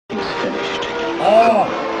Yeah.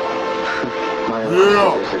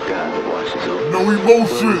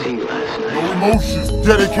 NoEmotion. NoEmotion.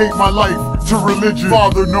 Dedicate my life to religion.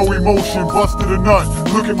 Father, NoEmotion. Busted a nut.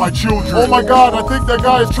 Look at my children. Oh my God, I think that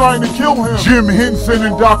guy is trying to kill him. Jim Henson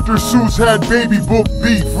and Dr. Seuss had baby book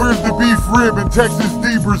beef. Where's the beef rib in Texas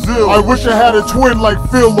D, Brazil? I wish I had a twin like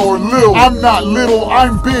Phil or Lil. I'm not little,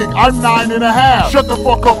 I'm big. I'm 9.5. Shut the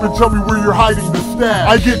fuck up and tell me where you're hiding the stash.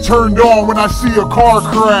 I get turned on when I see a car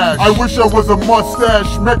crash. I wish I was a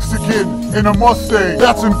mustache Mexican in a Mustang.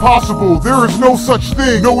 That's impossible. There is no such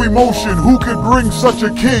thing. NoEmotion. Who could bring such a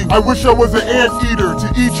king? I wish I was an anteater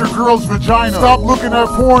to eat your girl's vagina. Stop looking at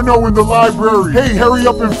porno in the library. Hey, hurry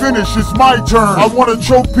up and finish. It's my turn. I want to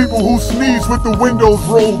choke people who sneeze with the windows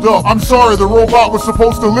rolled up. I'm sorry, the robot was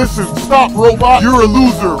supposed to listen. Stop, robot. You're a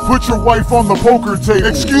loser. Put your wife on the poker table.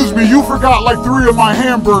 Excuse me, you forgot like 3 of my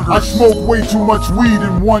hamburgers. I smoke way too much weed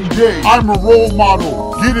in one day. I'm a role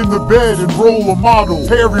model. Get in the bed and roll a model.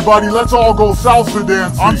 Hey everybody, let's all go salsa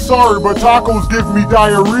dancing. I'm sorry, but tacos give me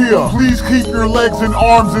diarrhea. Please keep your legs and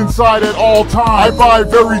arms inside at all times. I buy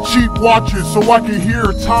very cheap watches so I can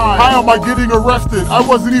hear time. How am I getting arrested? I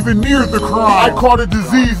wasn't even near the crime. I caught a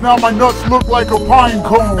disease, now my nuts look like a pine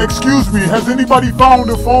cone. Excuse me, has anybody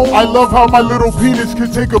found a phone? I love how my little penis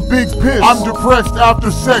can take a big piss. I'm depressed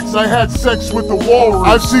after sex, I had sex with the walrus.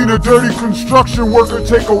 I've seen a dirty construction worker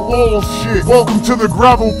take a wall shit. Welcome to the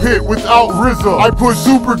gravel pit without RZA. I put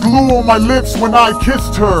super glue on my lips when I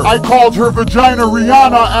kissed her. I called her vagina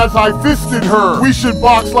Rihanna as I fisted her. We should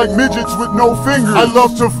box like midgets with no fingers. I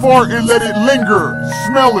love to fart and let it linger.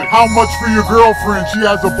 Smell it. How much for your girlfriend? She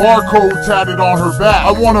has a barcode tatted on her back.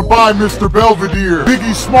 I wanna buy Mr. Belvedere.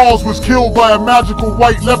 Biggie Smalls was killed by a magical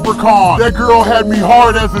white leprechaun. That girl had me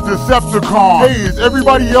hard as a Decepticon. Hey, is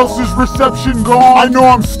everybody else's reception gone? I know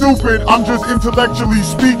I'm stupid, I'm just intellectually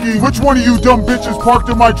speaking. Which one of you dumb bitches parked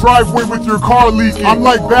in my driveway with your car leaking? I'm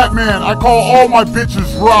like Batman, I call all my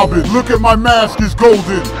bitches Robin. Look at my mask, it's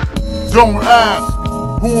golden. Don't ask,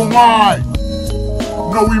 who am I?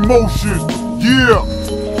 NoEmotion, yeah.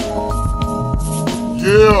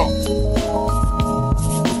 Yeah.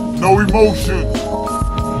 NoEmotion.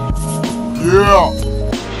 Yeah.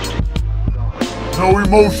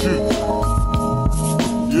 NoEmotion.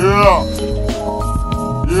 Yeah.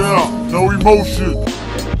 Yeah. NoEmotion.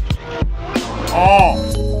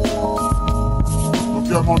 Look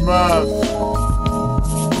at my mask.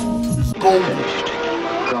 It's golden.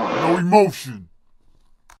 NoEmotion.